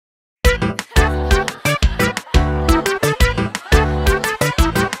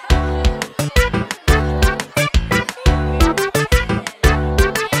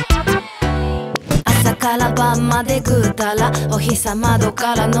晩までぐうたらお日さ窓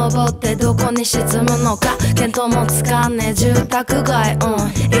から登ってどこに沈むのか見当もつかんねえ住宅街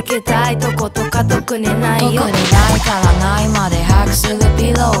行きたいとことか特にないよ。特にないからないまでハグする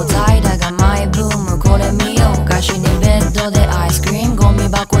ピロー代打がマイブームこれ見よう菓子にベッドでアイスクリームゴミ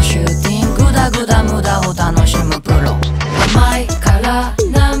箱シューティンググダグダ無駄を楽しむプロ甘いから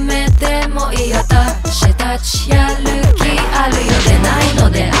舐めてもいい私たちやる気あるよでないの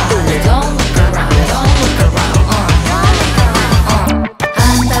である Don't look around, don't look around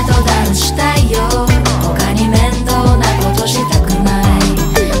あんたとダンスしたいよ他に面倒なことしたくない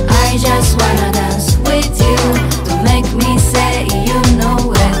I just wanna dance with you Don't make me say you know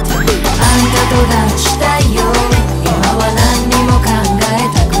it あんたとダンスしたいよ今は何にも考え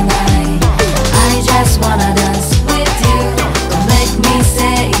たくない I just wanna dance with you Don't make me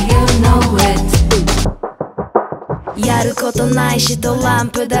say you know it やることないしトラン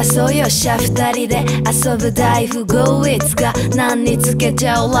プ出そうよっしゃ二人で遊ぶ大富豪いつか何につけち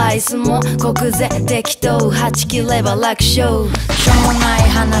ゃうライスも国税適当はち切れば楽勝しょうもない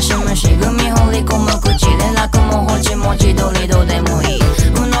話虫組放り込む口で楽もほちもちどりどでもいい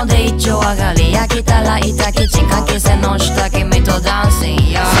うので一丁上がり焼きたらいたキッチンかけせの下君とダンス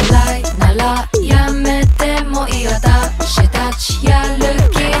イヤー辛いならやめてもいい私たちやる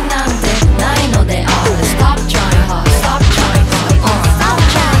気なんてないのである Stop trying hard Stop trying hard Stop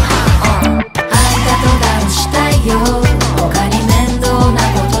trying hard あんたとダンスしたいよ他に面倒な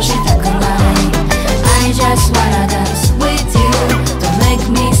ことしたくない I just wanna dance with you Don't make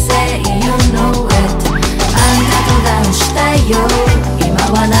me say you know it あんたとダンスしたいよ今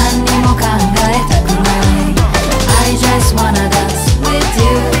は何にも考えたくない I just wanna dance with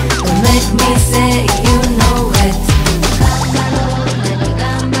you Don't make me say you know it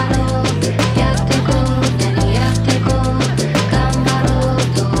頑張ろうやってこう何やってこう頑張ろう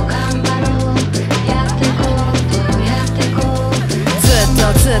どう頑張ろうやってこうどうやってこう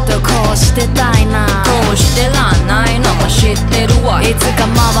ずっとこうしてたいなこうしてらんないのも知ってるわいつか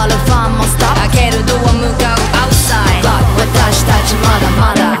回るファンもストップ開けるドア向かうアウトサイド私たちまだ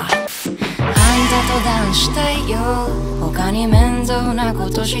まだあんたとダンスしたいよ他に面倒なこ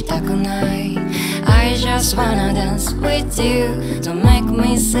としたくない I just wanna dance with you Don't make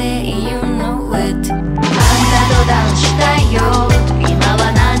me say you know it あんたとダンスしたいよ今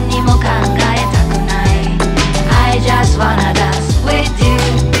は何にも考えたくない I just wanna dance with you